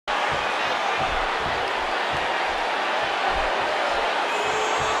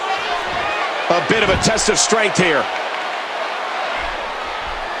A bit of a test of strength here.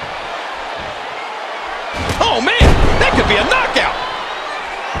 Oh, man, that could be a knockout.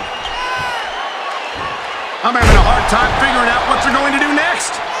 I'm having a hard time figuring out what they're going to do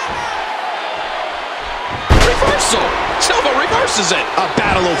next. Reversal. Silva reverses it. A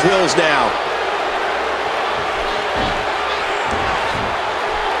battle of wills now.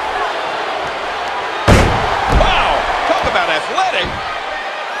 Wow, talk about athletic.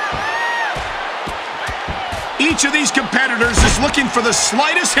 Each of these competitors is looking for the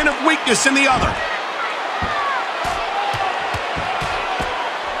slightest hint of weakness in the other.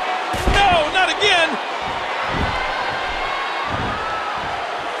 No, not again.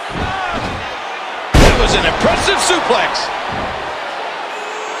 That was an impressive suplex.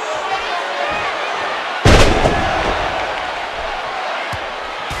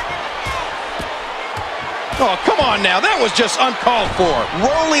 Oh, come on now. That was just uncalled for.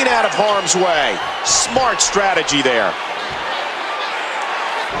 Rolling out of harm's way. Smart strategy there.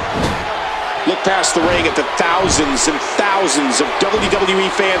 Look past the ring at the thousands and thousands of WWE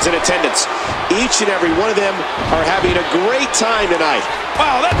fans in attendance. Each and every one of them are having a great time tonight.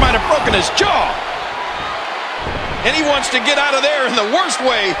 Wow, that might have broken his jaw. And he wants to get out of there in the worst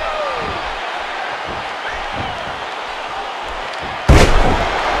way.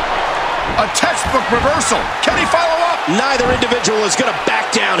 A textbook reversal. Can he follow up? Neither individual is going to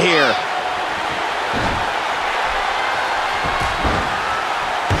back down here.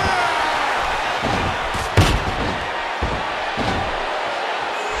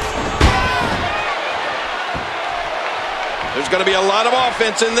 There's going to be a lot of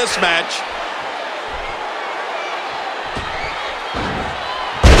offense in this match.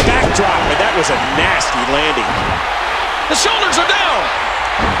 Backdrop, and that was a nasty landing. The shoulders are down.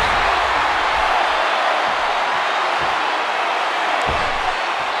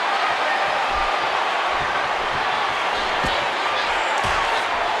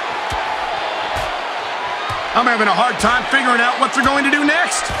 I'm having a hard time figuring out what they're going to do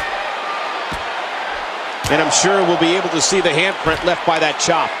next. And I'm sure we'll be able to see the handprint left by that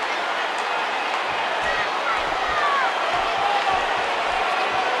chop.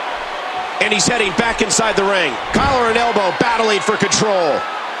 And he's heading back inside the ring. Collar and elbow battling for control.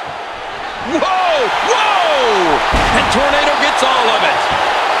 Whoa! Whoa! And Tornado gets all of it.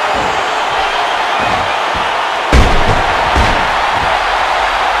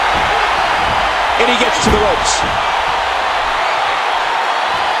 And he gets to the ropes.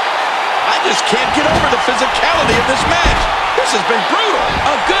 I just can't get over the physicality of this match. This has been brutal.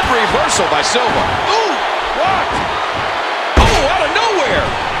 A good reversal by Silva. Ooh, what? Oh, out of nowhere.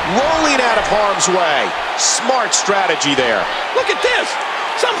 Rolling out of harm's way. Smart strategy there. Look at this.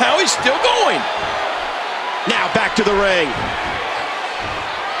 Somehow he's still going. Now back to the ring.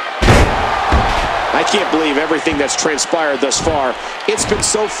 I can't believe everything that's transpired thus far. It's been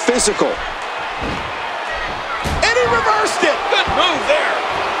so physical. And he reversed it. Good move there.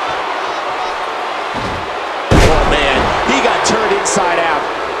 Oh, man. He got turned inside out.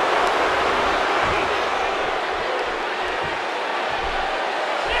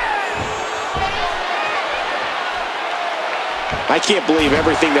 I can't believe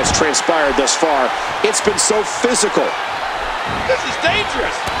everything that's transpired thus far. It's been so physical. This is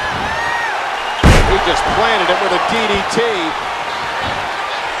dangerous. He just planted him with a DDT.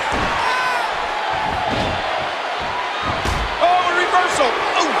 Oh, reversal.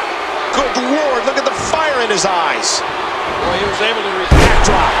 Oh. Good Lord, look at the fire in his eyes. Boy, he was able to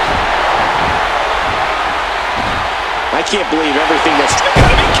backdrop. I can't believe everything that's... You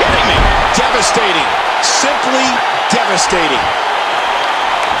gotta be kidding me. Devastating. Simply devastating.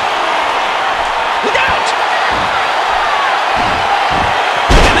 Look out!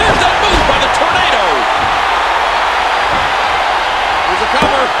 And there's that move by the Tornado. There's a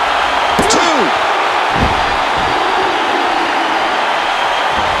cover. 2.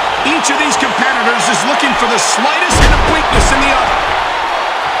 Each of these competitors is looking for the slightest hint of weakness in the other.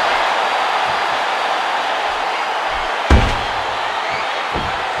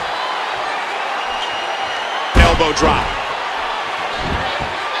 Elbow drop.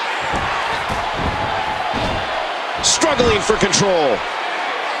 Struggling for control.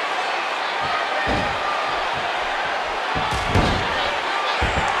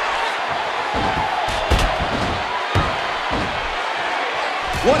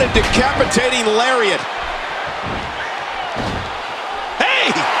 What a decapitating lariat. Hey,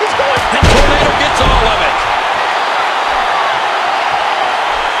 he's going. And Tornado gets all of it.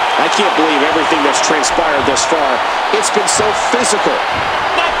 I can't believe everything that's transpired thus far. It's been so physical.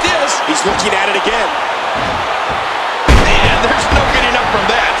 Not this. He's looking at it again.